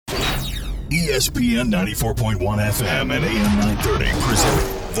ESPN 94.1 FM and AM 930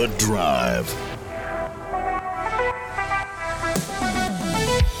 present The Drive.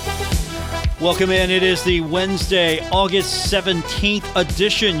 Welcome in. It is the Wednesday, August 17th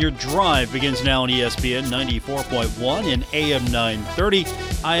edition. Your drive begins now on ESPN 94.1 and AM 930.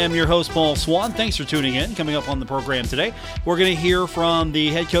 I am your host, Paul Swann. Thanks for tuning in. Coming up on the program today, we're going to hear from the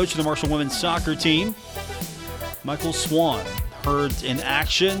head coach of the Marshall women's soccer team, Michael Swan. Herds in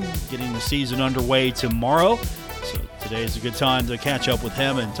action, getting the season underway tomorrow. So today is a good time to catch up with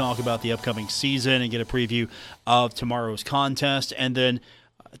him and talk about the upcoming season and get a preview of tomorrow's contest. And then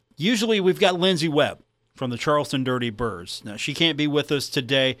usually we've got Lindsay Webb from the Charleston Dirty Birds. Now, she can't be with us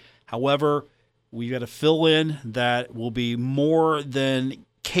today. However, we've got to fill in that will be more than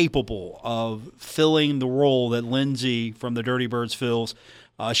capable of filling the role that Lindsay from the Dirty Birds fills.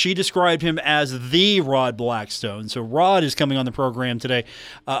 She described him as the Rod Blackstone. So Rod is coming on the program today.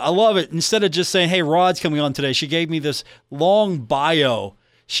 I love it. Instead of just saying, hey, Rod's coming on today, she gave me this long bio.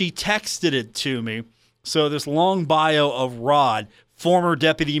 She texted it to me. So this long bio of Rod, former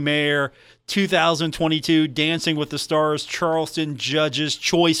deputy mayor, 2022 Dancing with the Stars, Charleston Judges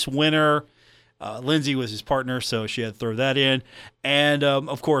Choice winner. Lindsay was his partner, so she had to throw that in. And,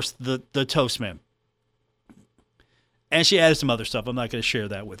 of course, the Toastman. And she added some other stuff. I'm not going to share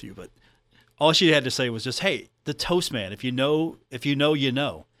that with you, but all she had to say was just, hey, the Toastman. If you know, you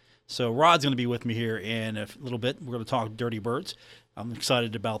know. So Rod's going to be with me here in a little bit. We're going to talk Dirty Birds. I'm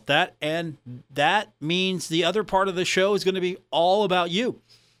excited about that. And that means the other part of the show is going to be all about you.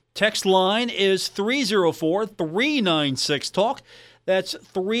 Text line is 304-396-TALK. That's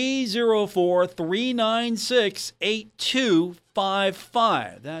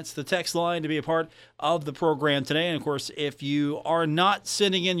 304-396-8255. That's the text line to be a part of the program today. And, of course, if you are not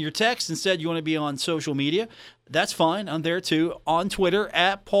sending in your text, instead you want to be on social media, that's fine. I'm there, too, on Twitter,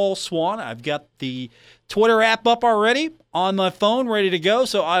 at Paul Swann. I've got the Twitter app up already on my phone, ready to go,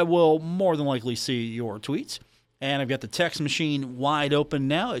 so I will more than likely see your tweets. And I've got the text machine wide open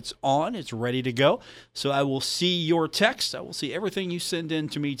now. It's on. It's ready to go. So I will see your text. I will see everything you send in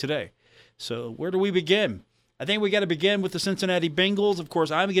to me today. So where do we begin? I think we got to begin with the Cincinnati Bengals. Of course,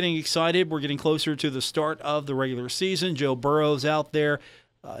 I'm getting excited. We're getting closer to the start of the regular season. Joe Burrow's out there.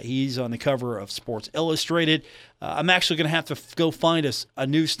 He's on the cover of Sports Illustrated. I'm actually going to have to go find us a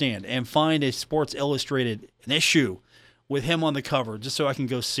newsstand and find a Sports Illustrated, an issue with him on the cover, just so I can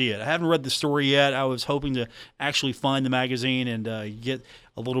go see it. I haven't read the story yet. I was hoping to actually find the magazine and get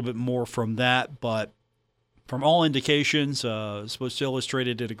a little bit more from that, but from all indications, Sports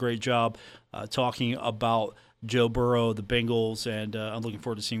Illustrated did a great job talking about Joe Burrow, the Bengals, and I'm looking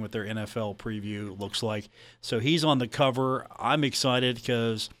forward to seeing what their NFL preview looks like. So he's on the cover. I'm excited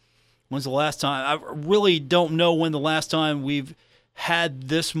because when's the last time? I really don't know when the last time we've had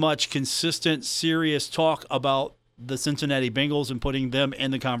this much consistent, serious talk about the Cincinnati Bengals and putting them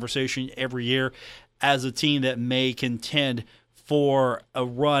in the conversation every year as a team that may contend for a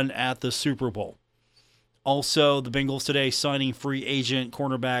run at the Super Bowl. Also, the Bengals today signing free agent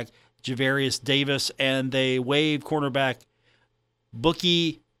cornerback Javarius Davis, and they waived cornerback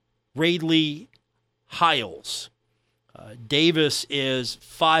Bookie Radley Hiles. Davis is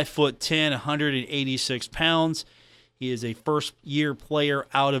 5'10", 186 pounds. He is a first-year player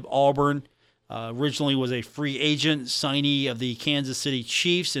out of Auburn. Originally was a free agent signee of the Kansas City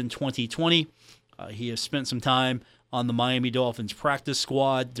Chiefs in 2020. He has spent some time on the Miami Dolphins practice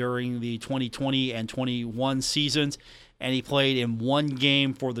squad during the 2020 and 21 seasons, and he played in one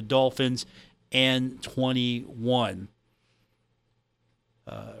game for the Dolphins in 21.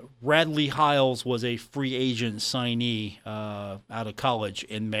 Radley Hiles was a free agent signee out of college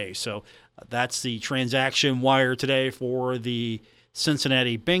in May. So that's the transaction wire today for the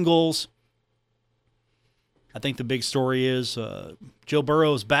Cincinnati Bengals. I think the big story is Joe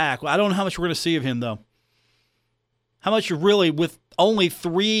Burrow's back. I don't know how much we're going to see of him, though. How much really, with only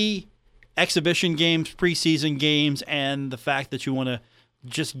 3 exhibition games, preseason games, and the fact that you want to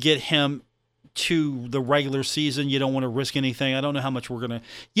just get him to the regular season, you don't want to risk anything. I don't know how much we're going to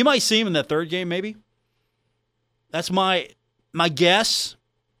 – you might see him in that third game, maybe. That's my guess.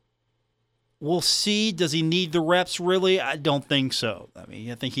 We'll see. Does he need the reps, really? I don't think so. I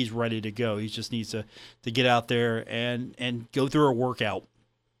mean, I think he's ready to go. He just needs to get out there and go through a workout.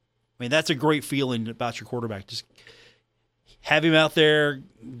 I mean, that's a great feeling about your quarterback. Just have him out there,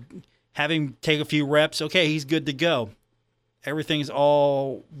 have him take a few reps. Okay, he's good to go. Everything's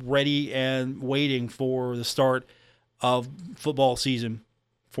all ready and waiting for the start of football season.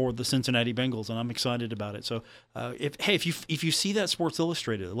 for the Cincinnati Bengals, and I'm excited about it. So, if you see that Sports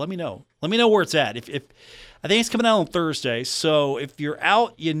Illustrated, let me know. Let me know where it's at. If I think it's coming out on Thursday, so if you're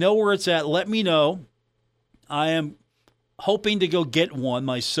out, you know where it's at. Let me know. I am hoping to go get one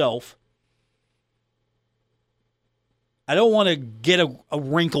myself. I don't want to get a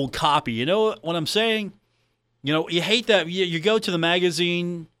wrinkled copy. You know what I'm saying? You know, you hate that. You go to the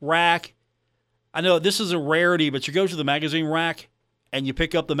magazine rack. I know this is a rarity, but you go to the magazine rack and you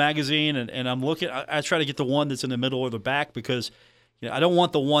pick up the magazine, and I'm looking. I try to get the one that's in the middle or the back because I don't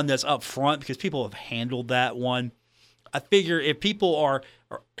want the one that's up front because people have handled that one. I figure if people are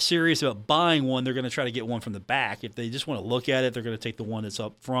serious about buying one, they're going to try to get one from the back. If they just want to look at it, they're going to take the one that's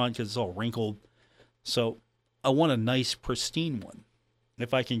up front because it's all wrinkled. So I want a nice, pristine one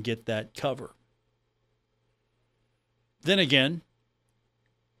if I can get that cover. Then again,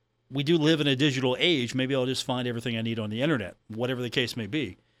 we do live in a digital age. Maybe I'll just find everything I need on the internet, whatever the case may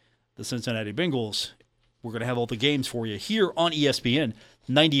be. The Cincinnati Bengals, we're going to have all the games for you here on ESPN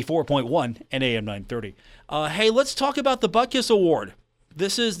 94.1 and AM 930. Hey, let's talk about the Butkus Award.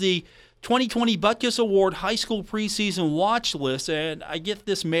 This is the 2020 Butkus Award High School Preseason Watch List, and I get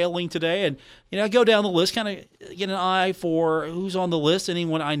this mailing today, and I go down the list, kind of get an eye for who's on the list,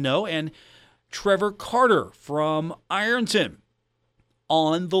 anyone I know, and Trevor Carter from Ironton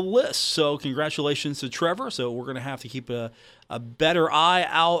on the list. So congratulations to Trevor. So we're going to have to keep a better eye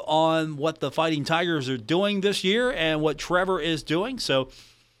out on what the Fighting Tigers are doing this year and what Trevor is doing. So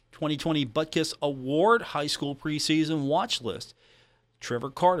 2020 Butkus Award High School Preseason Watch List.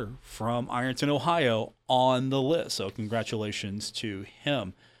 Trevor Carter from Ironton, Ohio on the list. So congratulations to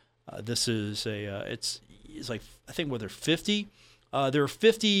him. This is it's like, I think, whether 50. There are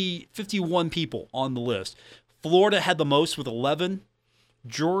 51 people on the list. Florida had the most with 11.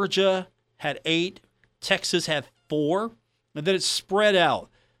 Georgia had 8. Texas had 4. And then it's spread out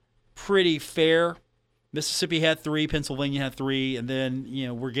pretty fair. Mississippi had 3. Pennsylvania had 3. And then,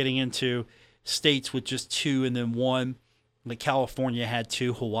 we're getting into states with just 2 and then 1. Like California had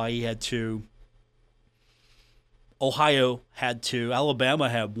 2. Hawaii had 2. Ohio had 2. Alabama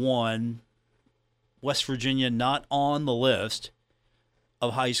had 1. West Virginia not on the list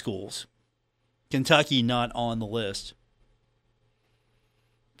of high schools. Kentucky not on the list.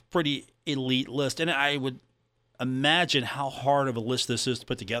 Pretty elite list. And I would imagine how hard of a list this is to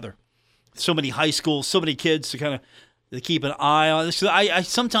put together. So many high schools, so many kids to keep an eye on. I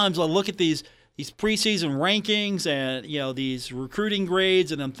sometimes look at these preseason rankings and these recruiting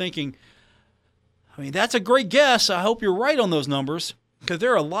grades, and I'm thinking, that's a great guess. I hope you're right on those numbers because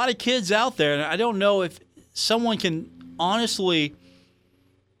there are a lot of kids out there, and I don't know if someone can honestly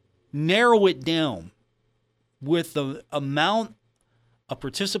narrow it down with the amount of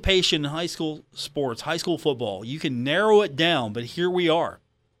participation in high school sports, high school football. You can narrow it down, but here we are.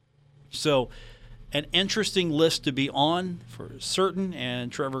 So an interesting list to be on for certain,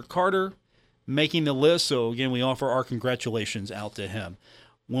 and Trevor Carter making the list. So again, we offer our congratulations out to him.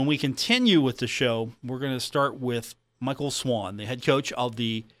 When we continue with the show, we're going to start with Michael Swan, the head coach of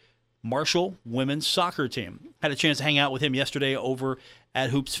the Marshall women's soccer team. Had a chance to hang out with him yesterday over at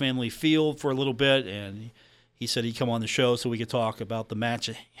Hoops Family Field for a little bit, and he said he'd come on the show so we could talk about the match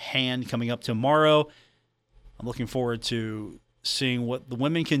at hand coming up tomorrow. I'm looking forward to seeing what the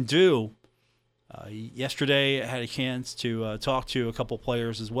women can do. Yesterday, I had a chance to talk to a couple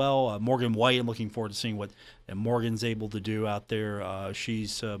players as well. Morgan White, I'm looking forward to seeing what Morgan's able to do out there.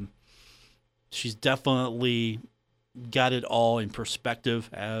 She's definitely got it all in perspective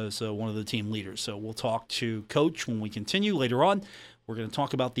as one of the team leaders. So we'll talk to Coach when we continue later on. We're going to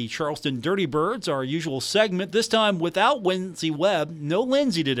talk about the Charleston Dirty Birds, our usual segment, this time without Lindsay Webb. No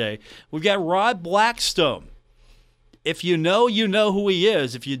Lindsay today. We've got Rod Blackstone. If you know who he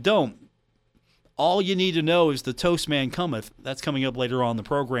is. If you don't, all you need to know is the Toast Man cometh. That's coming up later on in the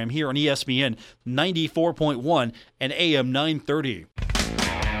program here on ESPN 94.1 and AM 930.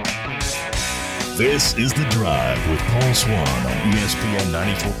 This is The Drive with Paul Swan on ESPN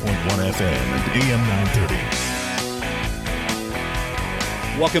 94.1 FM and AM 930.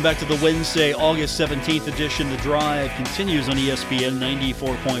 Welcome back to the Wednesday, August 17th edition. The Drive continues on ESPN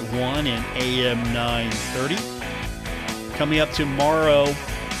 94.1 and AM 930. Coming up tomorrow,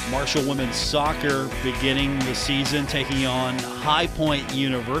 Marshall women's soccer beginning the season, taking on High Point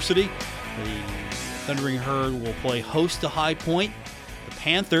University. The Thundering Herd will play host to High Point. The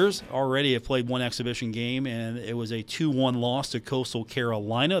Panthers already have played one exhibition game, and it was a 2-1 loss to Coastal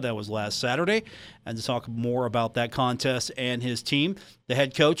Carolina. That was last Saturday. And to talk more about that contest and his team, the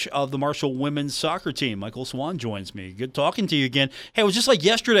head coach of the Marshall women's soccer team, Michael Swan, joins me. Good talking to you again. Hey, it was just like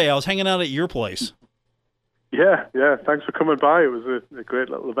yesterday. I was hanging out at your place. Yeah. Thanks for coming by. It was a great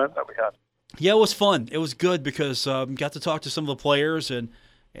little event that we had. Yeah, it was fun. It was good because got to talk to some of the players, and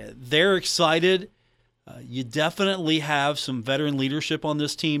they're excited. You definitely have some veteran leadership on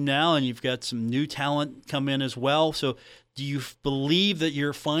this team now, and you've got some new talent come in as well. So do you believe that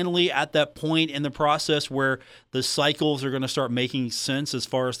you're finally at that point in the process where the cycles are going to start making sense as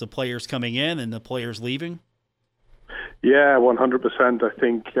far as the players coming in and the players leaving? Yeah, 100%. I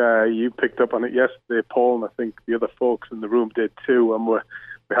think you picked up on it yesterday, Paul, and I think the other folks in the room did too. And we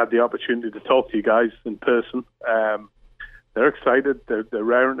had the opportunity to talk to you guys in person. They're excited. They're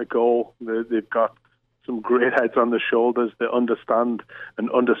raring to go. They've got some great heads on their shoulders. They understand and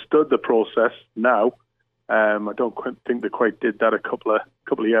understood the process now. I don't think they quite did that a couple of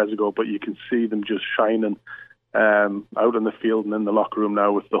years ago, but you can see them just shining out in the field and in the locker room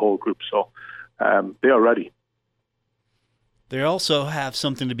now with the whole group. So they are ready. They also have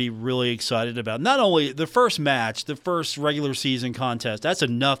something to be really excited about. Not only the first match, the first regular season contest, that's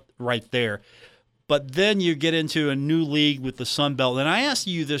enough right there. But then you get into a new league with the Sun Belt. And I asked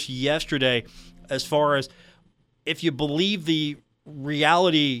you this yesterday as far as if you believe the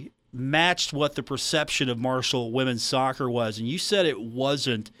reality matched what the perception of Marshall women's soccer was. And you said it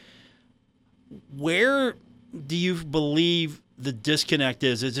wasn't. Where do you believe the disconnect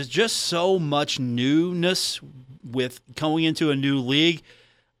is? Is it just so much newness with going into a new league?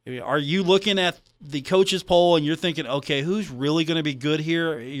 Are you looking at the coaches poll and you're thinking, okay, who's really going to be good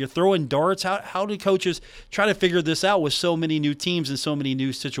here? You're throwing darts. How do coaches try to figure this out with so many new teams and so many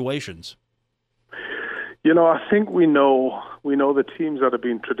new situations? I think we know the teams that have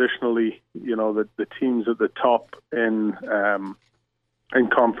been traditionally, the teams at the top in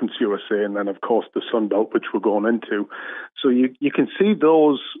Conference USA, and then of course the Sun Belt, which we're going into. So you can see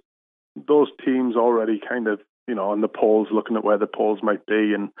those teams already kind of, on the polls, looking at where the polls might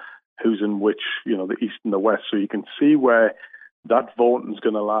be and who's in which, the East and the West. So you can see where that voting is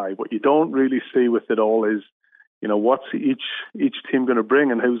going to lie. What you don't really see with it all is, what's each team going to bring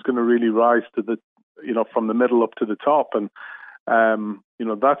and who's going to really rise to the, from the middle up to the top. And,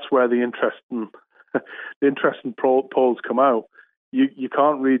 that's where the interesting polls come out. You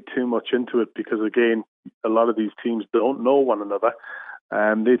can't read too much into it because, again, a lot of these teams don't know one another.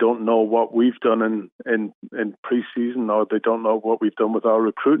 They don't know what we've done in pre-season, or they don't know what we've done with our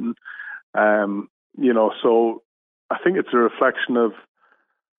recruiting. So I think it's a reflection of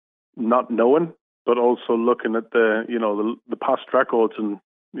not knowing, but also looking at the past records and,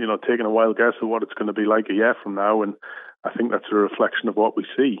 taking a wild guess at what it's going to be like a year from now. And I think that's a reflection of what we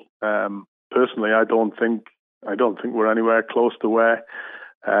see. Personally, I don't think we're anywhere close to where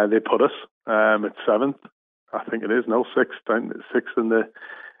they put us. At seventh. I think it is no sixth in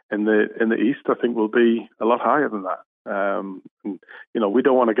the East. I think we'll be a lot higher than that. We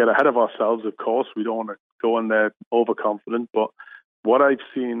don't want to get ahead of ourselves. Of course, we don't want to go in there overconfident. But what I've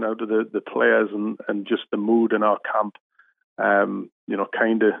seen out of the players and just the mood in our camp, kind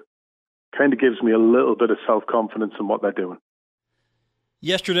of gives me a little bit of self-confidence in what they're doing.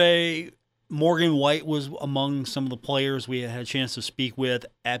 Yesterday, Morgan White was among some of the players we had a chance to speak with,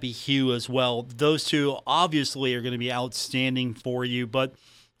 Abby Hugh as well. Those two obviously are going to be outstanding for you, but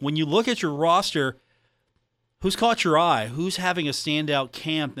when you look at your roster, who's caught your eye? Who's having a standout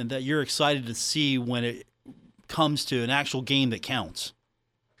camp and that you're excited to see when it comes to an actual game that counts?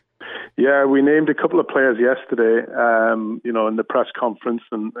 Yeah, we named a couple of players yesterday, in the press conference,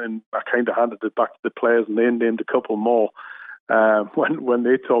 and I kind of handed it back to the players, and they named a couple more when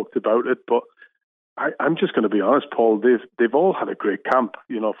they talked about it. But I'm just going to be honest, Paul. They've all had a great camp,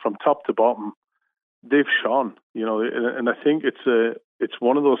 from top to bottom. They've shone, and I think it's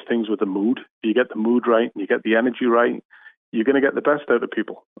one of those things with the mood. You get the mood right, and you get the energy right, you're going to get the best out of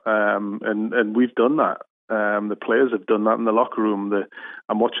people, and we've done that. The players have done that in the locker room.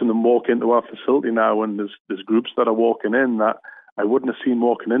 I'm watching them walk into our facility now, and there's groups that are walking in that I wouldn't have seen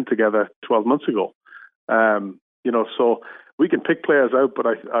walking in together 12 months ago. So we can pick players out, but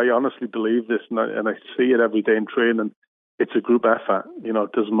I honestly believe this, and I see it every day in training. It's a group effort.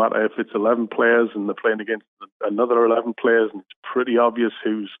 It doesn't matter if it's 11 players and they're playing against another 11 players, and it's pretty obvious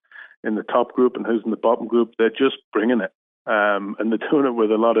who's in the top group and who's in the bottom group. They're just bringing it, and they're doing it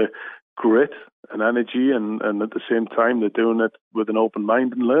with a lot of grit and energy, and at the same time they're doing it with an open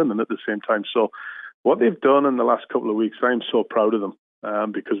mind and learning at the same time. So what they've done in the last couple of weeks, I'm so proud of them,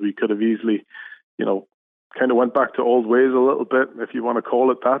 because we could have easily, kind of went back to old ways a little bit, if you want to call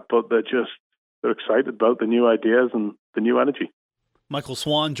it that, but they're excited about the new ideas and the new energy. Michael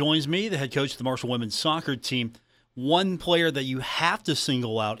Swan joins me, the head coach of the Marshall women's soccer team. One player that you have to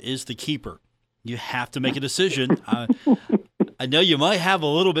single out is the keeper. You have to make a decision. I know you might have a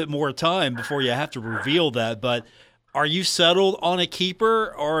little bit more time before you have to reveal that, but are you settled on a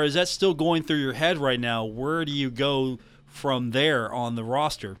keeper, or is that still going through your head right now? Where do you go from there on the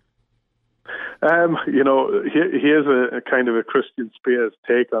roster? Here's a kind of a Christian Spears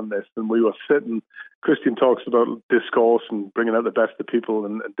take on this. And we were sitting, Christian talks about discourse and bringing out the best of people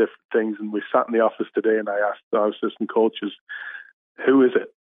and different things. And we sat in the office today and I asked our assistant coaches, who is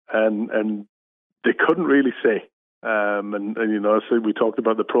it? And they couldn't really say. So we talked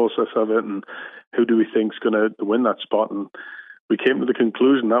about the process of it and who do we think's going to win that spot. And we came to the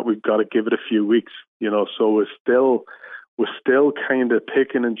conclusion that we've got to give it a few weeks, so we're still kind of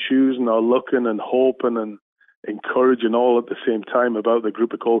picking and choosing or looking and hoping and encouraging all at the same time about the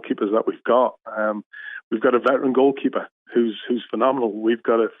group of goalkeepers that we've got. We've got a veteran goalkeeper who's phenomenal. We've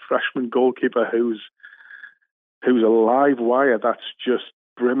got a freshman goalkeeper who's a live wire that's just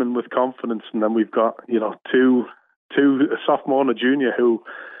brimming with confidence, and then we've got two a sophomore and a junior who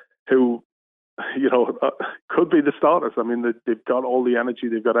could be the starters. I mean, they've got all the energy,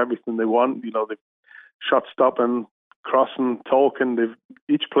 they've got everything they want. They've shot stopping, crossing, talking.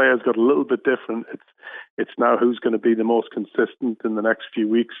 Each player's got a little bit different. It's now who's going to be the most consistent in the next few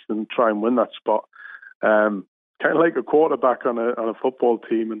weeks and try and win that spot. Kind of like a quarterback on a football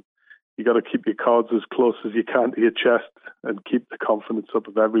team, and you got to keep your cards as close as you can to your chest and keep the confidence up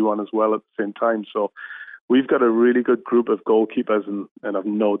of everyone as well at the same time. So we've got a really good group of goalkeepers, and I've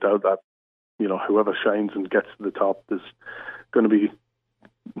no doubt that whoever shines and gets to the top, there's going to be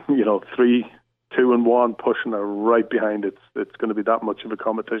 3, 2, and 1 pushing her right behind it. It's going to be that much of a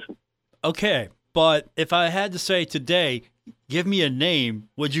competition. Okay, but if I had to say today, give me a name,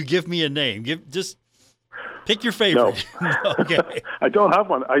 would you give me a name? Just pick your favorite. No. Okay. I don't have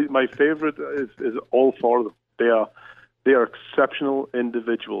one. My favorite is all 4 of them. They are exceptional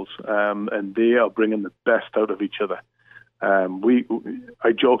individuals, and they are bringing the best out of each other.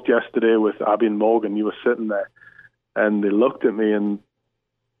 I joked yesterday with Abby and Morgan. You were sitting there, and they looked at me, and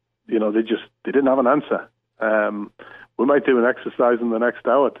they didn't have an answer. We might do an exercise in the next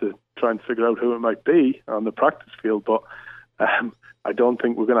hour to try and figure out who it might be on the practice field, but I don't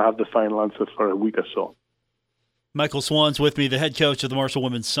think we're going to have the final answer for a week or so. Michael Swan's with me, the head coach of the Marshall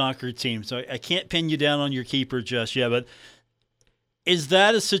women's soccer team. So I can't pin you down on your keeper just yet, but is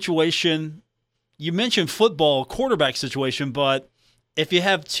that a situation? You mentioned football quarterback situation, but if you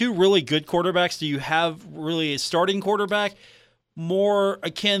have 2 really good quarterbacks, do you have really a starting quarterback? More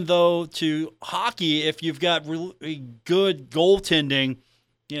akin, though, to hockey, if you've got really good goaltending,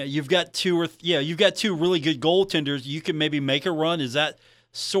 you've got 2 really good goaltenders, you can maybe make a run. Is that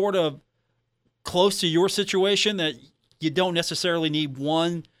sort of close to your situation, that you don't necessarily need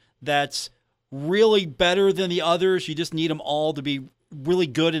one that's really better than the others? You just need them all to be really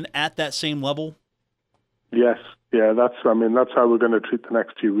good and at that same level? Yes. Yeah, that's how we're going to treat the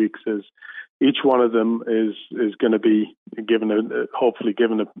next few weeks. Is each one of them is going to be hopefully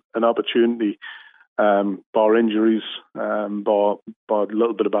given an opportunity, bar injuries, bar a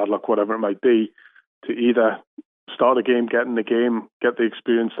little bit of bad luck, whatever it might be, to either start a game, get in the game, get the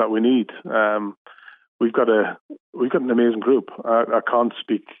experience that we need. We've got an amazing group. I can't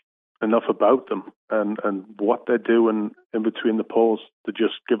speak enough about them and what they're doing in between the poles to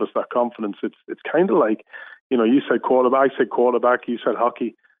just give us that confidence. It's kind of like, you said quarterback, I said quarterback, you said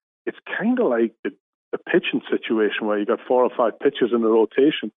hockey. It's kind of like a pitching situation where you got 4 or 5 pitchers in a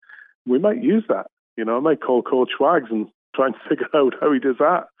rotation. We might use that. I might call Coach Wags and try and figure out how he does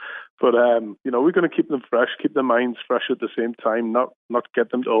that. But we're going to keep them fresh, keep their minds fresh at the same time, not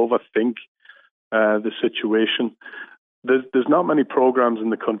get them to overthink the situation. There's not many programs in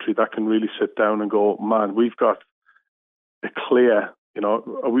the country that can really sit down and go, man, we've got a clear,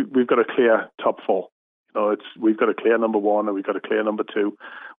 we've got a clear top 4. We've got a clear number 1 and we've got a clear number 2.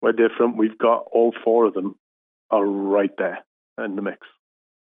 We're different. We've got all 4 of them are right there in the mix.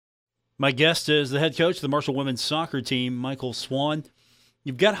 My guest is the head coach of the Marshall women's soccer team, Michael Swan.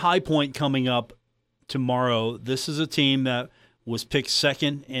 You've got High Point coming up tomorrow. This is a team that was picked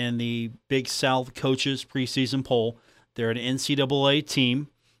 2nd in the Big South Coaches preseason poll. They're an NCAA team.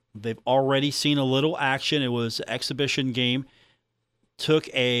 They've already seen a little action. It was an exhibition game. Took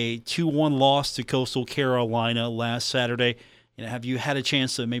a 2-1 loss to Coastal Carolina last Saturday. Have you had a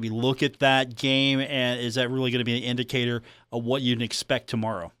chance to maybe look at that game, and is that really going to be an indicator of what you'd expect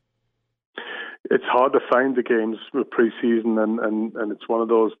tomorrow? It's hard to find the games with preseason, and it's one of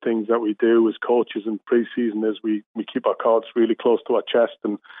those things that we do as coaches in preseason is we keep our cards really close to our chest.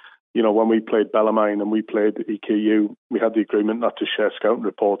 And when we played Bellarmine and we played EKU, we had the agreement not to share scouting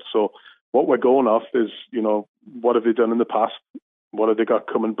reports. So what we're going off is what have they done in the past? What have they got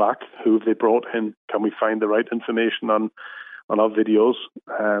coming back? Who have they brought in? Can we find the right information on our videos.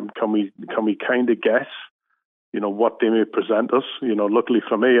 Can we kind of guess, what they may present us? Luckily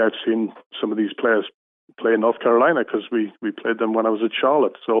for me, I've seen some of these players play in North Carolina because we played them when I was at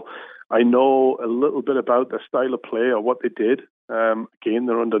Charlotte. So I know a little bit about their style of play or what they did. Again,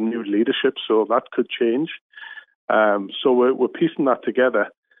 they're under new leadership, so that could change. So we're piecing that together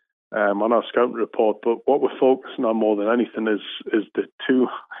on our scouting report. But what we're focusing on more than anything is the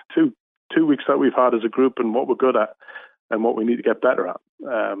two weeks that we've had as a group and what we're good at and what we need to get better at.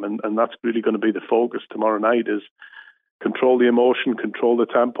 And that's really going to be the focus tomorrow night, is control the emotion, control the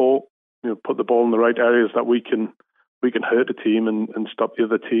tempo, put the ball in the right areas that we can hurt the team and stop the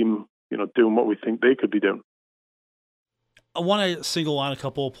other team, doing what we think they could be doing. I want to single out a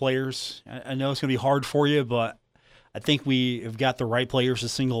couple of players. I know it's going to be hard for you, but I think we have got the right players to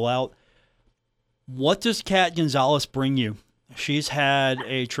single out. What does Kat Gonzalez bring you? She's had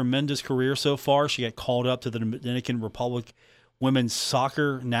a tremendous career so far. She got called up to the Dominican Republic women's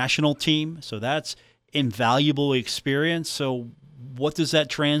soccer national team, so that's invaluable experience. So what does that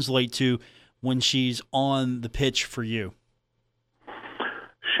translate to when she's on the pitch for you?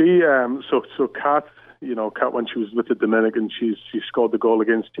 She so Kat, Kat, when she was with the Dominican, she scored the goal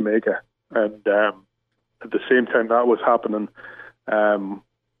against Jamaica, and at the same time that was happening,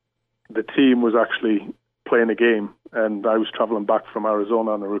 the team was actually playing a game, and I was traveling back from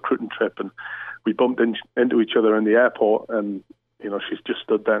Arizona on a recruiting trip, and we bumped into each other in the airport, and she's just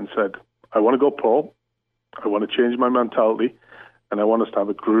stood there and said, I want to go pro, I want to change my mentality, and I want us to have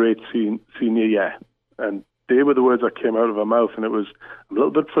a great senior year. And they were the words that came out of her mouth, and it was a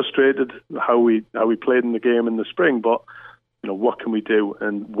little bit frustrated how we played in the game in the spring, but what can we do?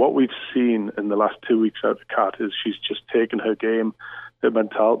 And what we've seen in the last 2 weeks out of Kat is she's just taken her game, her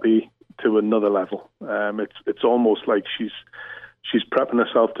mentality to another level. It's almost like she's prepping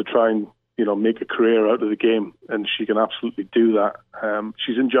herself to try and make a career out of the game, and she can absolutely do that.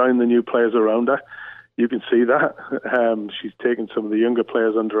 She's enjoying the new players around her. You can see that. She's taken some of the younger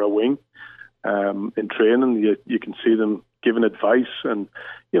players under her wing in training. You can see them giving advice, and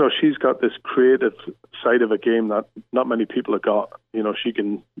she's got this creative side of a game that not many people have got. She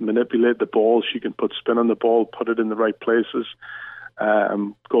can manipulate the ball, she can put spin on the ball, put it in the right places.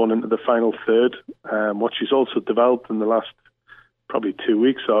 Going into the final third, what she's also developed in the last probably 2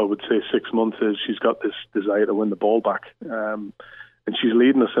 weeks, or I would say 6 months, is she's got this desire to win the ball back, and she's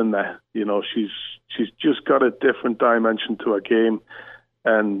leading us in there. She's just got a different dimension to her game,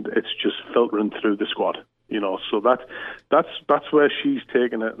 and it's just filtering through the squad. So that's where she's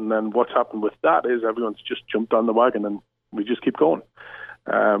taken it, and then what's happened with that is everyone's just jumped on the wagon, and we just keep going.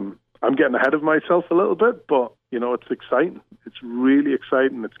 I'm getting ahead of myself a little bit, but it's exciting. It's really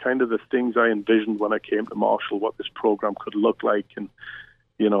exciting. It's kind of the things I envisioned when I came to Marshall, what this program could look like, and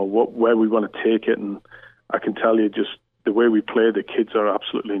where we want to take it. And I can tell you, just the way we play, the kids are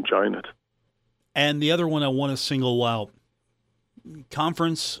absolutely enjoying it. And the other one I want to single out,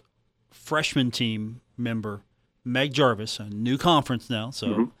 conference freshman team member Meg Jarvis, a new conference now,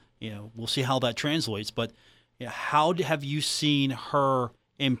 so we'll see how that translates. But how have you seen her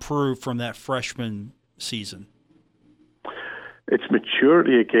improve from that freshman season? It's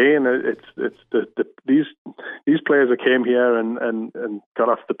maturity again. It's these players that came here and got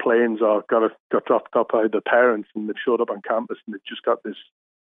off the planes or got dropped off by their parents, and they've showed up on campus, and they've just got this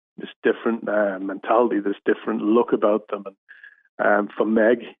different mentality, this different look about them. And for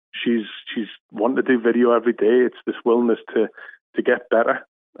Meg, she's wanting to do video every day. It's this willingness to get better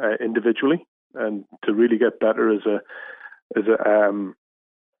individually and to really get better as a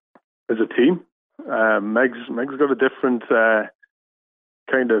team. Meg's got a different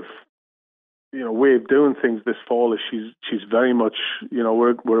kind of way of doing things this fall. Is she's very much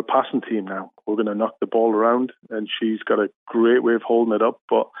we're a passing team now. We're going to knock the ball around, and she's got a great way of holding it up.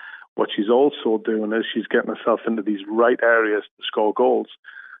 But what she's also doing is she's getting herself into these right areas to score goals.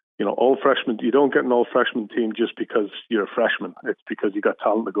 All freshmen, you don't get an all freshman team just because you're a freshman. It's because you got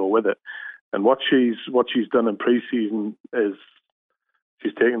talent to go with it. And what she's done in preseason is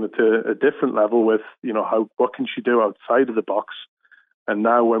she's taken it to a different level with, what can she do outside of the box? And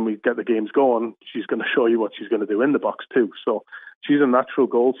now when we get the games going, she's going to show you what she's going to do in the box too. So she's a natural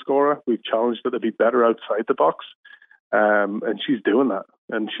goal scorer. We've challenged her to be better outside the box. And she's doing that.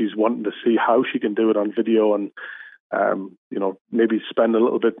 And she's wanting to see how she can do it on video and, maybe spend a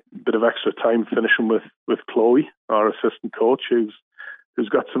little bit of extra time finishing with Chloe, our assistant coach, who's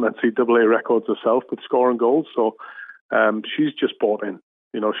got some NCAA records herself with scoring goals. So she's just bought in.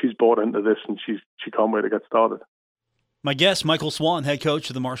 She's bought into this, and she can't wait to get started. My guest, Michael Swan, head coach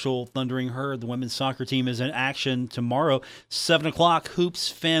of the Marshall Thundering Herd. The women's soccer team is in action tomorrow, 7 o'clock, Hoops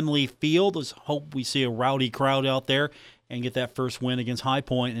Family Field. Let's hope we see a rowdy crowd out there. and get that first win against High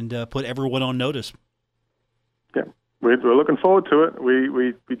Point and put everyone on notice. Yeah, we're looking forward to it.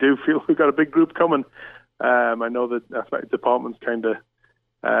 We do feel we've got a big group coming. I know that athletic department's kind of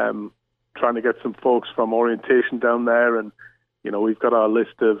trying to get some folks from orientation down there, and we've got our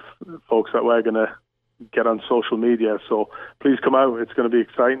list of folks that we're going to get on social media. So please come out. It's going to be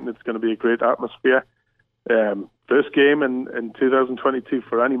exciting. It's going to be a great atmosphere. First game in 2022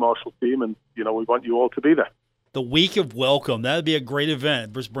 for any Marshall team, and we want you all to be there. The week of welcome, that would be a great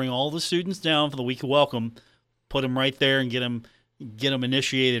event. Just bring all the students down for the week of welcome, put them right there, and get them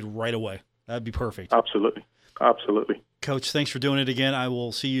initiated right away. That'd be perfect. Absolutely. Coach, thanks for doing it again. I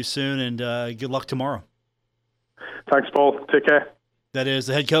will see you soon, and good luck tomorrow. Thanks, Paul. Take care. That is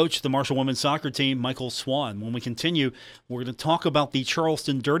the head coach of the Marshall women's soccer team, Michael Swan. When we continue, we're going to talk about the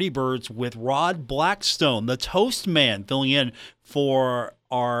Charleston Dirty Birds with Rod Blackstone, the toast man, filling in for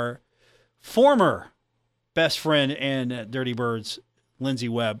our former best friend in Dirty Birds, Lindsay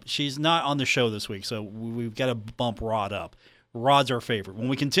Webb. She's not on the show this week, so we've got to bump Rod up. Rod's our favorite. When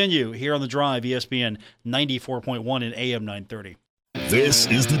we continue here on The Drive, ESPN 94.1 and AM 930. This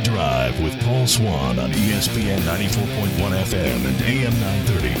is The Drive with Paul Swan on ESPN 94.1 FM and AM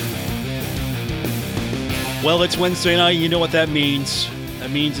 930. Well, it's Wednesday night. You know what that means. That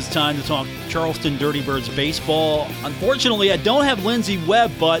means it's time to talk Charleston Dirty Birds baseball. Unfortunately, I don't have Lindsay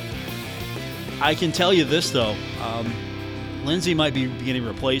Webb, but I can tell you this, though. Lindsay might be getting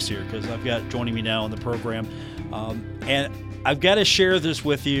replaced here because I've got joining me now on the program. And I've got to share this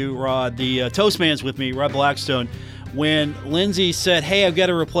with you, Rod. The Toastman's with me, Rod Blackstone. When Lindsay said, "Hey, I've got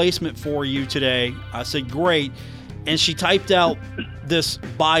a replacement for you today," I said, "Great." And she typed out this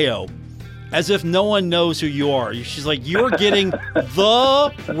bio as if no one knows who you are. She's like, "You're getting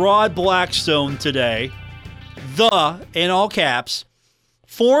the Rod Blackstone today." The, in all caps,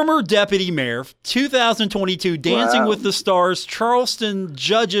 former deputy mayor, 2022 Dancing with the Stars Charleston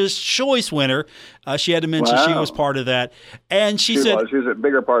Judges Choice winner. She had to mention she was part of that. And she said... She was a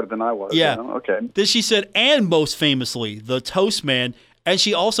bigger part than I was. Yeah. Okay. Then she said, and most famously, the toast man. And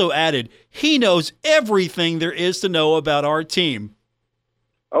she also added, he knows everything there is to know about our team.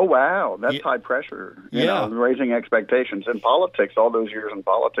 Oh, wow. That's high pressure. You know, raising expectations. In politics, all those years in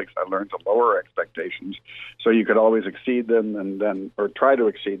politics, I learned to lower expectations so you could always exceed them or try to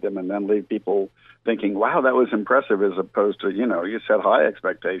exceed them and then leave people thinking, wow, that was impressive, as opposed to, you set high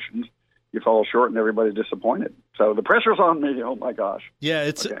expectations, you fall short and everybody's disappointed. So the pressure's on me. Oh, my gosh. Yeah,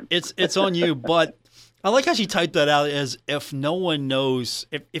 it's on you. But I like how she typed that out as if no one knows.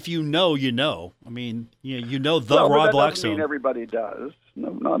 If you know, you know. I mean, you know the Rod Blackstone. Doesn't mean everybody does.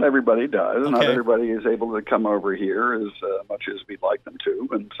 No, not everybody does. Okay. Not everybody is able to come over here as much as we'd like them to,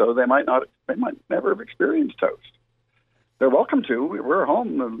 and so they might never have experienced toast. They're welcome to. We're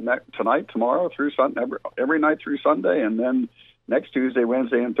home tonight, tomorrow, through Sunday, every night through Sunday, and then next Tuesday,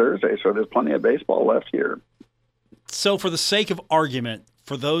 Wednesday, and Thursday. So there's plenty of baseball left here. So for the sake of argument,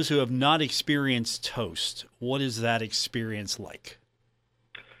 for those who have not experienced toast, what is that experience like?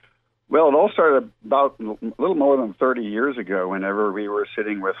 Well, it all started about a little more than 30 years ago whenever we were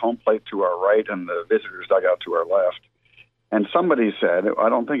sitting with home plate to our right and the visitors' dugout to our left. And somebody said, I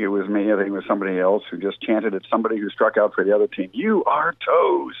don't think it was me, I think it was somebody else who just chanted at somebody who struck out for the other team, "You are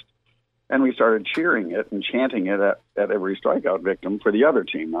toast." And we started cheering it and chanting it at every strikeout victim for the other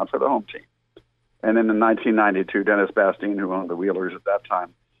team, not for the home team. And then in 1992, Dennis Bastine, who owned the Wheelers at that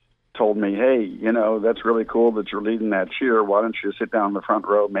time, told me, "Hey, that's really cool that you're leading that cheer. Why don't you sit down in the front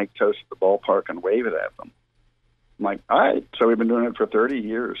row, make toast at the ballpark, and wave it at them?" I'm like, all right. So we've been doing it for 30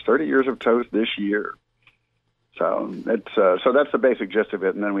 years. 30 years of toast this year. So that's the basic gist of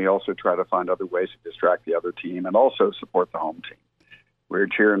it. And then we also try to find other ways to distract the other team and also support the home team. We're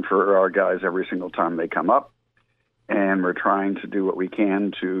cheering for our guys every single time they come up, and we're trying to do what we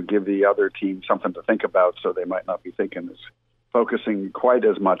can to give the other team something to think about so they might not be focusing quite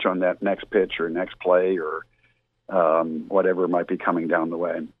as much on that next pitch or next play or whatever might be coming down the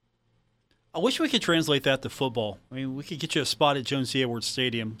way. I wish we could translate that to football. I mean, we could get you a spot at Jones C. Edwards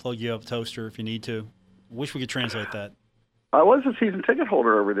Stadium, plug you up a toaster if you need to. Wish we could translate that. I was a season ticket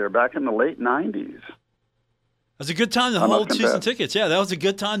holder over there back in the late 90s. It was a good time to hold season tickets. Yeah, that was a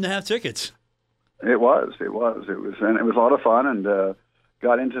good time to have tickets. It was, and it was a lot of fun, and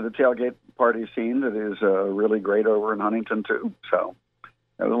got into the tailgate party scene that is really great over in Huntington too. So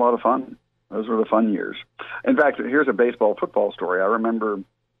it was a lot of fun. Those were the fun years. In fact, here's a football story. I remember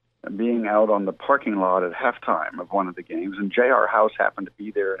being out on the parking lot at halftime of one of the games, and J.R. House happened to be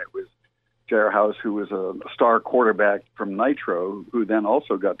there, and it was J.R. House, who was a star quarterback from Nitro, who then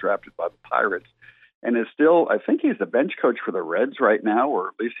also got drafted by the Pirates, and is still, I think he's the bench coach for the Reds right now, or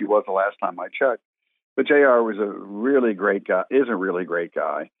at least he was the last time I checked. But JR was a really great guy, is a really great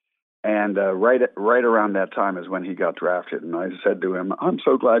guy. And right around that time is when he got drafted. And I said to him, I'm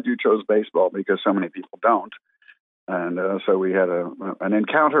so glad you chose baseball because so many people don't. And so we had an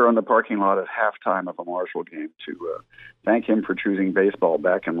encounter on the parking lot at halftime of a Marshall game to thank him for choosing baseball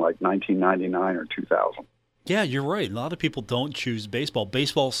back in like 1999 or 2000. Yeah, you're right. A lot of people don't choose baseball.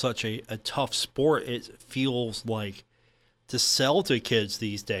 Baseball's such a tough sport. It feels like to sell to kids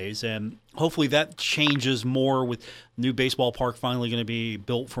these days, and hopefully that changes more with new baseball park finally going to be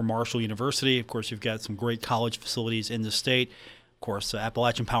built for Marshall University. Of course, you've got some great college facilities in the state. Of course,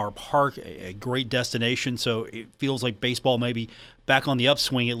 Appalachian Power Park, a great destination, so it feels like baseball may be back on the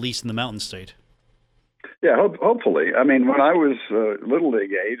upswing, at least in the Mountain State. Yeah, hopefully. I mean, when I was Little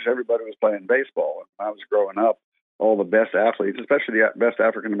League age, everybody was playing baseball. When I was growing up, all the best athletes, especially the best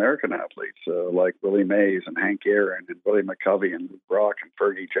African-American athletes, like Willie Mays and Hank Aaron and Willie McCovey and Lou Brock and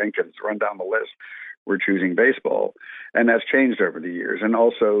Fergie Jenkins, run down the list, were choosing baseball. And that's changed over the years. And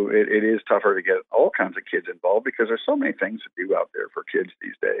also, it is tougher to get all kinds of kids involved because there's so many things to do out there for kids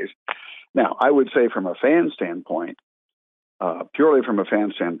these days. Now, I would say from a fan standpoint, purely from a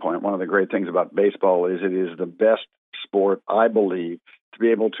fan standpoint, one of the great things about baseball is it is the best sport, I believe, to be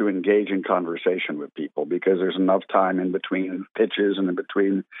able to engage in conversation with people because there's enough time in between pitches and in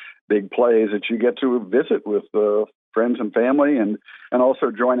between big plays that you get to visit with friends and family and also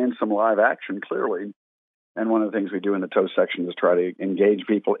join in some live action, clearly. And one of the things we do in the toast section is try to engage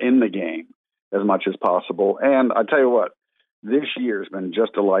people in the game as much as possible. And I tell you what, this year has been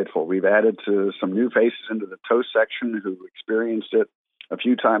just delightful. We've added to some new faces into the toast section who experienced it a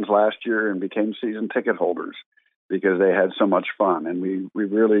few times last year and became season ticket holders because they had so much fun. And we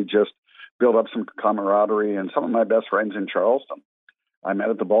really just built up some camaraderie. And some of my best friends in Charleston I met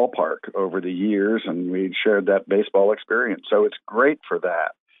at the ballpark over the years, and we shared that baseball experience. So it's great for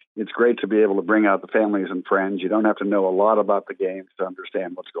that. It's great to be able to bring out the families and friends. You don't have to know a lot about the games to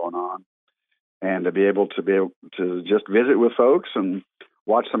understand what's going on. And to be able to just visit with folks and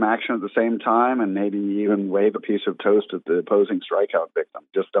watch some action at the same time and maybe even wave a piece of toast at the opposing strikeout victim.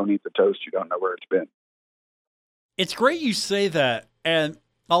 Just don't eat the toast. You don't know where it's been. It's great you say that, and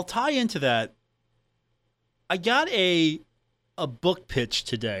I'll tie into that. I got a book pitch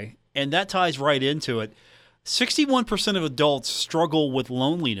today, and that ties right into it. 61% of adults struggle with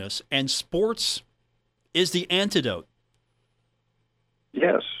loneliness, and sports is the antidote.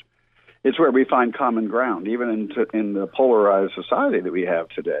 Yes. It's where we find common ground, even in the polarized society that we have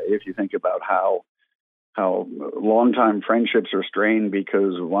today. If you think about how longtime friendships are strained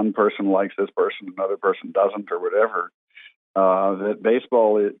because one person likes this person, another person doesn't, or whatever, that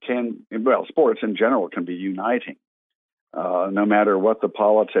baseball sports in general can be uniting, no matter what the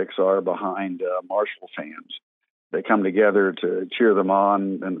politics are behind Marshall fans. They come together to cheer them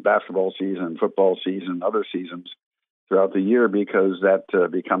on in the basketball season, football season, other seasons throughout the year because that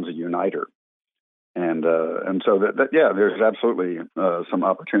becomes a uniter. And so there's absolutely some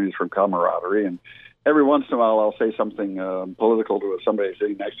opportunities for camaraderie. And every once in a while, I'll say something political to somebody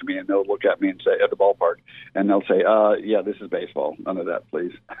sitting next to me, and they'll look at me and say, at the ballpark, and they'll say, yeah, this is baseball. None of that,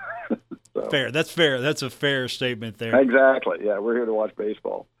 please. So. Fair. That's fair. That's a fair statement there. Exactly. Yeah, we're here to watch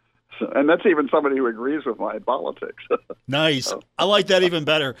baseball. And that's even somebody who agrees with my politics. Nice. So. I like that even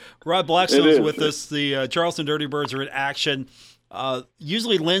better. Rod Blackstone's with us. The Charleston Dirty Birds are in action.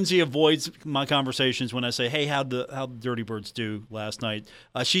 Usually Lindsay avoids my conversations when I say, hey, how'd the Dirty Birds do last night?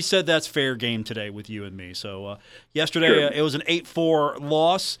 She said that's fair game today with you and me. So yesterday sure. It was an 8-4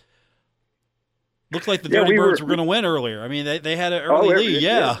 loss. Looked like the Dirty Birds were going to win earlier. I mean, they had an early lead.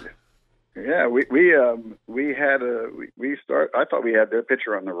 Yeah. Yeah, we had I thought we had their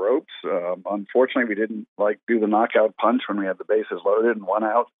pitcher on the ropes. Unfortunately, we didn't do the knockout punch when we had the bases loaded and 1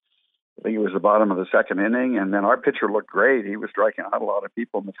 out. I think it was the bottom of the second inning, and then our pitcher looked great. He was striking out a lot of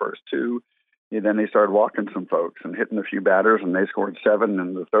people in the first two. And then they started walking some folks and hitting a few batters, and they scored 7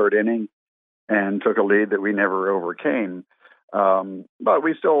 in the third inning and took a lead that we never overcame. But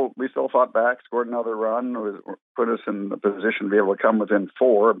we still fought back, scored another run, put us in the position to be able to come within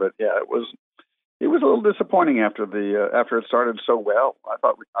 4. But yeah, it was a little disappointing after it started so well. I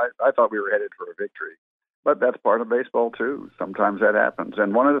thought we were headed for a victory, but that's part of baseball too. Sometimes that happens.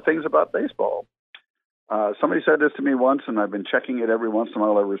 And one of the things about baseball, somebody said this to me once, and I've been checking it every once in a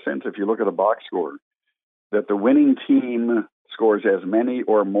while ever since. If you look at a box score, that the winning team scores as many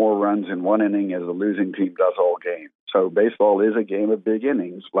or more runs in one inning as the losing team does all game. So baseball is a game of big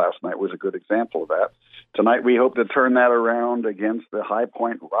innings. Last night was a good example of that. Tonight we hope to turn that around against the High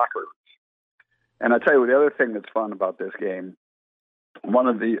Point Rockers. And I tell you, the other thing that's fun about this game, one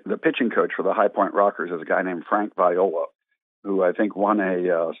of the pitching coach for the High Point Rockers is a guy named Frank Viola, who I think won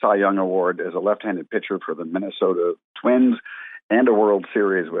a Cy Young Award as a left-handed pitcher for the Minnesota Twins and a World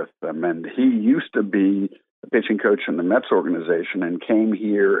Series with them. And he used to be a pitching coach in the Mets organization and came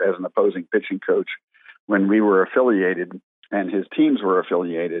here as an opposing pitching coach when we were affiliated and his teams were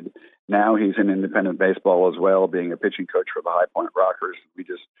affiliated. Now he's in independent baseball as well, being a pitching coach for the High Point Rockers.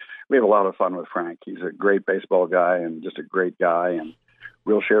 We have a lot of fun with Frank. He's a great baseball guy and just a great guy, and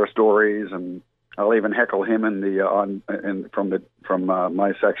we'll share stories, and I'll even heckle him from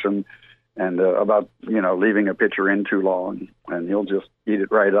my section and about leaving a pitcher in too long, and he'll just eat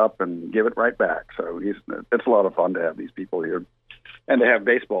it right up and give it right back. So it's a lot of fun to have these people here and to have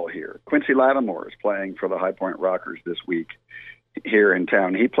baseball here. Quincy Lattimore is playing for the High Point Rockers this week here in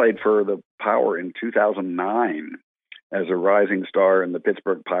town. He played for the Power in 2009 as a rising star in the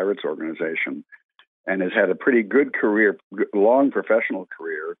Pittsburgh Pirates organization, and has had a pretty good career, long professional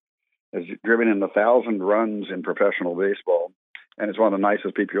career, has driven in 1,000 runs in professional baseball, and is one of the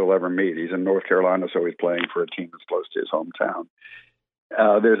nicest people you'll ever meet. He's in North Carolina, so he's playing for a team that's close to his hometown.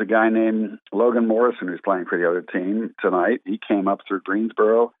 There's a guy named Logan Morrison who's playing for the other team tonight. He came up through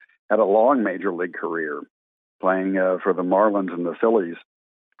Greensboro, had a long major league career playing for the Marlins and the Phillies,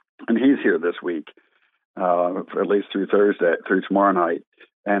 and he's here this week, at least through tomorrow night.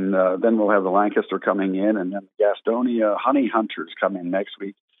 And then we'll have the Lancaster coming in, and then the Gastonia Honey Hunters come in next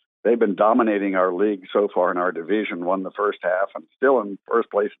week. They've been dominating our league so far in our division, won the first half, and still in first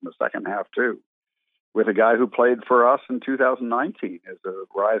place in the second half, too, with a guy who played for us in 2019 as a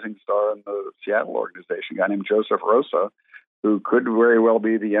rising star in the Seattle organization, a guy named Joseph Rosa, who could very well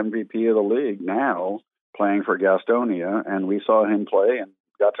be the MVP of the league now, playing for Gastonia. And we saw him play and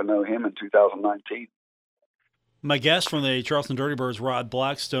got to know him in 2019. My guest from the Charleston Dirty Birds, Rod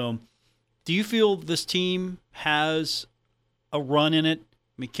Blackstone, do you feel this team has a run in it?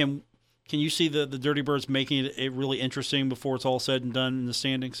 I mean, can you see the Dirty Birds making it really interesting before it's all said and done in the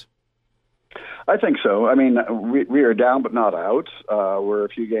standings? I think so. I mean, we are down but not out. We're a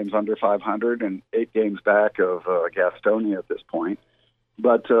few games under 500 and 8 games back of Gastonia at this point.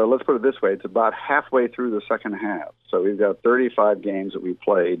 But let's put it this way. It's about halfway through the second half. So we've got 35 games that we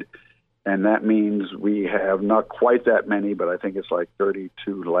played, and that means we have not quite that many, but I think it's like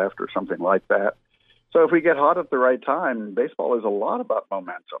 32 left or something like that. So if we get hot at the right time, baseball is a lot about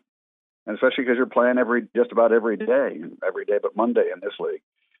momentum, and especially because you're playing just about every day but Monday in this league.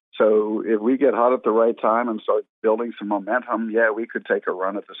 So if we get hot at the right time and start building some momentum, we could take a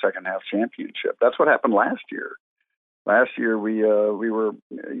run at the second half championship. That's what happened last year. Last year we were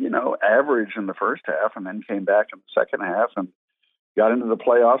average in the first half, and then came back in the second half and got into the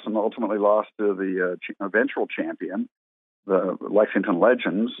playoffs and ultimately lost to the eventual champion, the Lexington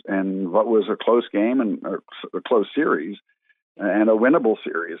Legends, and what was a close game and a close series and a winnable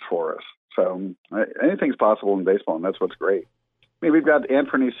series for us. So anything's possible in baseball, and that's what's great. I mean, we've got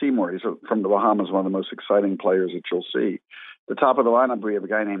Anthony Seymour. He's from the Bahamas, one of the most exciting players that you'll see. The top of the lineup, we have a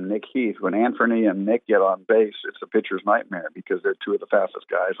guy named Nick Heath. When Anthony and Nick get on base, it's a pitcher's nightmare because they're two of the fastest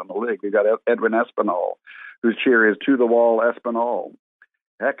guys in the league. We've got Edwin Espinal, whose cheer is "To the Wall, Espinal."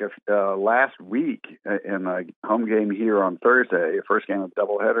 Heck, last week in a home game here on Thursday, first game of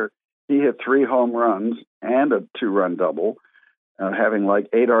doubleheader, he hit 3 home runs and a 2-run double, having like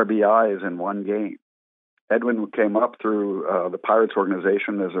 8 RBIs in one game. Edwin came up through the Pirates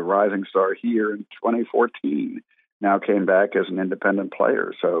organization as a rising star here in 2014, now came back as an independent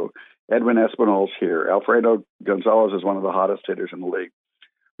player. So Edwin Espinal's here. Alfredo Gonzalez is one of the hottest hitters in the league.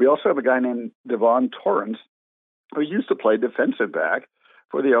 We also have a guy named Devon Torrance, who used to play defensive back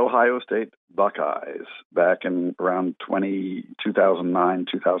for the Ohio State Buckeyes back in around 2009,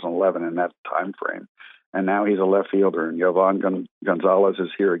 2011, in that time frame. And now he's a left fielder. And Yovan Gonzalez is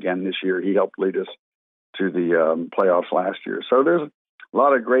here again this year. He helped lead us to the playoffs last year. So there's a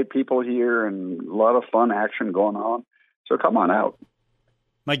lot of great people here and a lot of fun action going on. So come on out.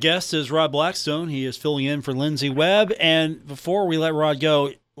 My guest is Rod Blackstone. He is filling in for Lindsey Webb. And before we let Rod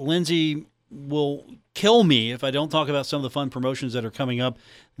go, Lindsey will kill me if I don't talk about some of the fun promotions that are coming up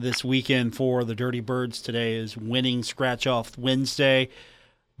this weekend for the Dirty Birds. Today is Winning Scratch-Off Wednesday.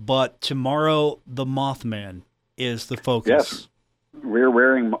 But tomorrow, the Mothman is the focus. Yes. We're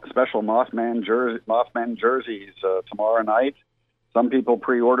wearing special Mothman jerseys tomorrow night. Some people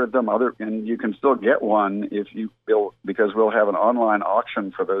pre-ordered them, and you can still get one if you will, because we'll have an online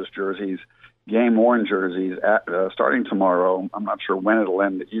auction for those jerseys, game-worn jerseys, starting tomorrow. I'm not sure when it'll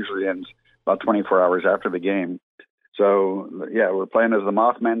end. It usually ends about 24 hours after the game. So, we're playing as the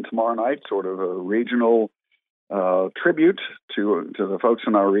Mothman tomorrow night, sort of a regional tribute to the folks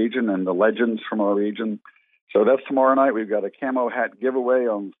in our region and the legends from our region. So that's tomorrow night. We've got a camo hat giveaway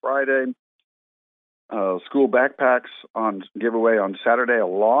on Friday. school backpacks on giveaway on Saturday,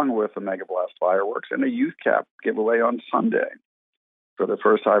 along with the Mega Blast fireworks, and a youth cap giveaway on Sunday for the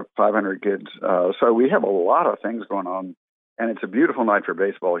first 500 kids. So we have a lot of things going on, and it's a beautiful night for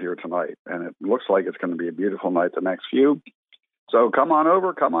baseball here tonight, and it looks like it's going to be a beautiful night the next few. So come on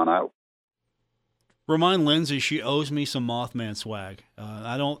over, come on out. Remind Lindsay she owes me some Mothman swag.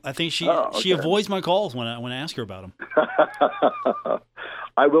 I think she avoids my calls when I ask her about them.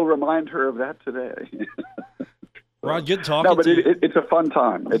 I will remind her of that today. Rod, good talking to you. No, but it's a fun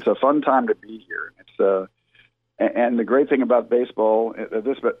time. It's a fun time to be here. And the great thing about baseball,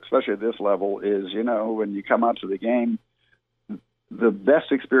 especially at this level, is, when you come out to the game, the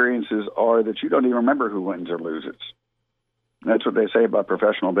best experiences are that you don't even remember who wins or loses. That's what they say about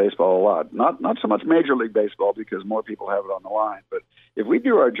professional baseball a lot. Not so much Major League Baseball, because more people have it on the line. But if we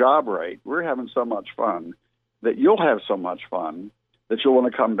do our job right, we're having so much fun that you'll have so much fun that you'll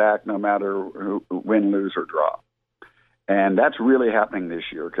want to come back no matter win, lose, or draw. And that's really happening this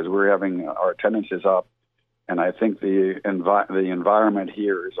year, because we're having our attendance is up. And I think the environment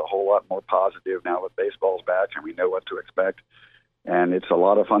here is a whole lot more positive now that baseball's back and we know what to expect. And it's a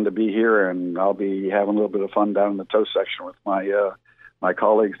lot of fun to be here, and I'll be having a little bit of fun down in the toast section with my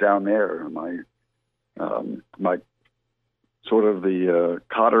colleagues down there, my sort of the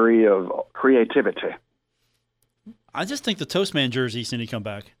coterie of creativity. I just think the Toastman jerseys need to come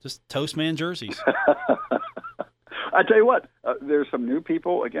back. Just Toastman jerseys. I tell you what, there's some new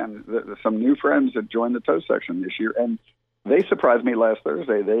people, again, some new friends that joined the toast section this year, and they surprised me last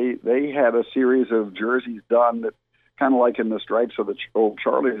Thursday. They had a series of jerseys done that kind of like in the stripes of the old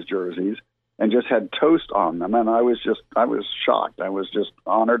Charlie's jerseys, and just had toast on them. And I was shocked. I was just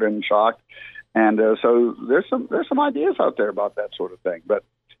honored and shocked. And so there's some ideas out there about that sort of thing. But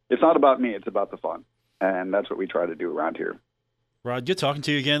it's not about me. It's about the fun. And that's what we try to do around here. Rod, good talking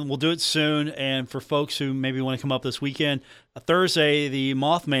to you again. We'll do it soon. And for folks who maybe want to come up this weekend, Thursday, the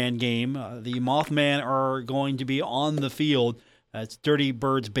Mothman game, the Mothman are going to be on the field. It's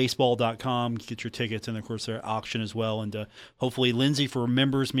dirtybirdsbaseball.com. Get your tickets, and, of course, their auction as well. And hopefully Lindsay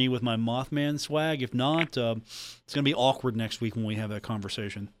remembers me with my Mothman swag. If not, it's going to be awkward next week when we have that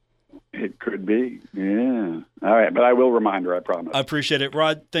conversation. It could be, yeah. All right, but I will remind her, I promise. I appreciate it.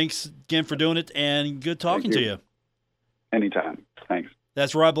 Rod, thanks again for doing it, and good talking to you. Anytime. Thanks.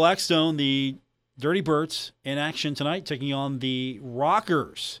 That's Rod Blackstone, the Dirty Birds, in action tonight, taking on the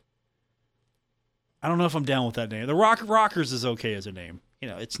Rockers. I don't know if I'm down with that name. The Rockers is okay as a name.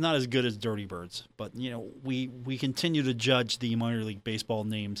 It's not as good as Dirty Birds, but we continue to judge the minor league baseball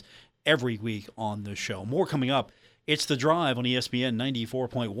names every week on the show. More coming up. It's The Drive on ESPN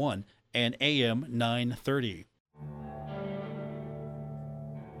 94.1 and AM 930.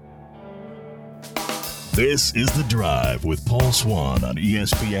 This is The Drive with Paul Swan on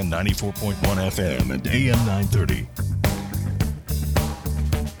ESPN 94.1 FM and AM 930.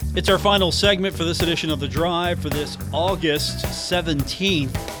 It's our final segment for this edition of The Drive for this August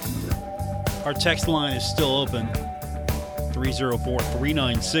 17th. Our text line is still open.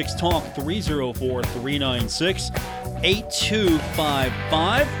 304-396-TALK,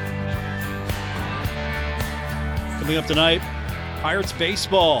 304-396-8255. Coming up tonight, Pirates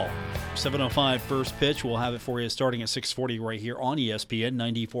baseball. 7:05 first pitch. We'll have it for you starting at 6:40 right here on ESPN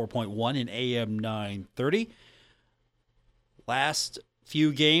 94.1 and AM 930. Last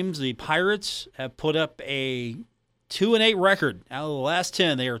few games, the Pirates have put up a 2-8 record. Out of the last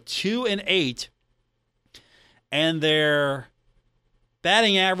 10, they are 2-8, and their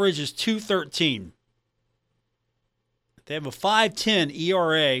batting average is .213. They have a 5.10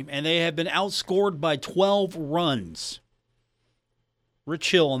 ERA, and they have been outscored by 12 runs.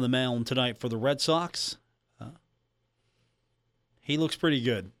 Rich Hill on the mound tonight for the Red Sox. He looks pretty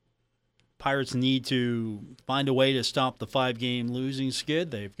good. Pirates need to find a way to stop the 5-game losing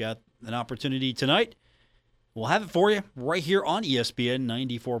skid. They've got an opportunity tonight. We'll have it for you right here on ESPN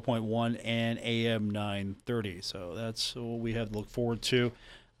 94.1 and AM 930. So that's what we have to look forward to.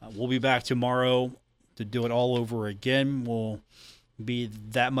 We'll be back tomorrow to do it all over again. We'll be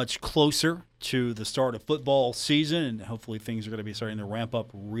that much closer to the start of football season, and hopefully things are going to be starting to ramp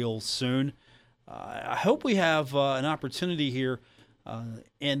up real soon. I hope we have an opportunity here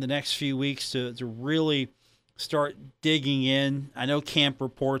in the next few weeks to really start digging in. I know camp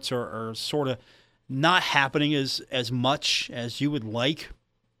reports are sort of not happening as much as you would like,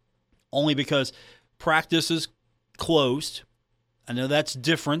 only because practice is closed. I know that's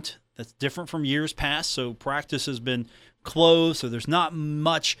different. That's different from years past, so practice has been closed, so there's not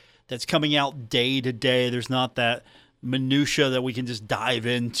much that's coming out day to day. There's not that minutia that we can just dive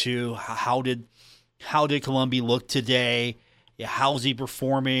into. How did Columbia look today? how's he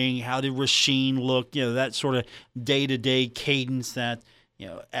performing? How did Rasheem look? That sort of day-to-day cadence that,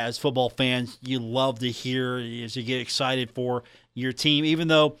 as football fans, you love to hear as you get excited for your team, even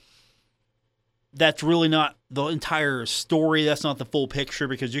though that's really not the entire story. That's not the full picture,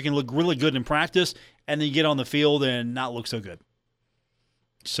 because you can look really good in practice and then you get on the field and not look so good.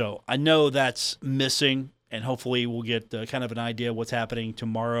 So I know that's missing, and hopefully we'll get kind of an idea of what's happening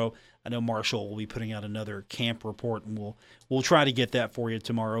tomorrow. I know Marshall will be putting out another camp report, and we'll try to get that for you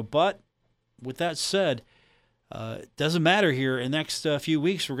tomorrow. But with that said, it doesn't matter here. In the next few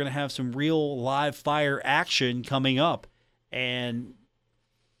weeks, we're going to have some real live fire action coming up, and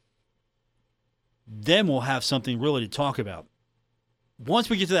then we'll have something really to talk about. Once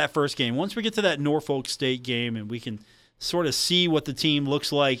we get to that first game, once we get to that Norfolk State game, and we can sort of see what the team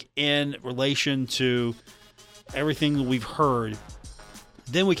looks like in relation to everything that we've heard,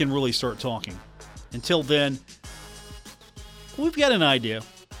 then we can really start talking. Until then, we've got an idea.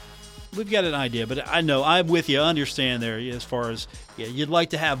 But I know, I'm with you. I understand there as far as, you'd like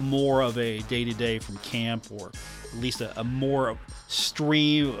to have more of a day-to-day from camp, or at least a more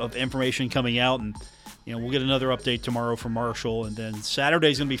stream of information coming out. And, we'll get another update tomorrow from Marshall. And then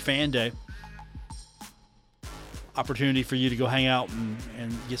Saturday's going to be fan day. Opportunity for you to go hang out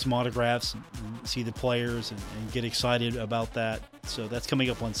and get some autographs and see the players and get excited about that. So that's coming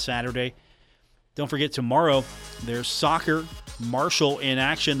up on Saturday. Don't forget, tomorrow there's soccer. Marshall in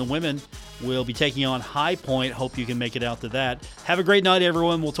action. The women will be taking on High Point. Hope you can make it out to that. Have a great night,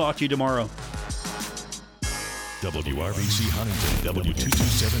 everyone. We'll talk to you tomorrow. WRVC Huntington,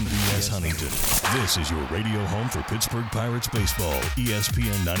 W227BS Huntington. This is your radio home for Pittsburgh Pirates baseball.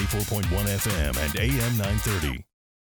 ESPN 94.1 FM and AM 930.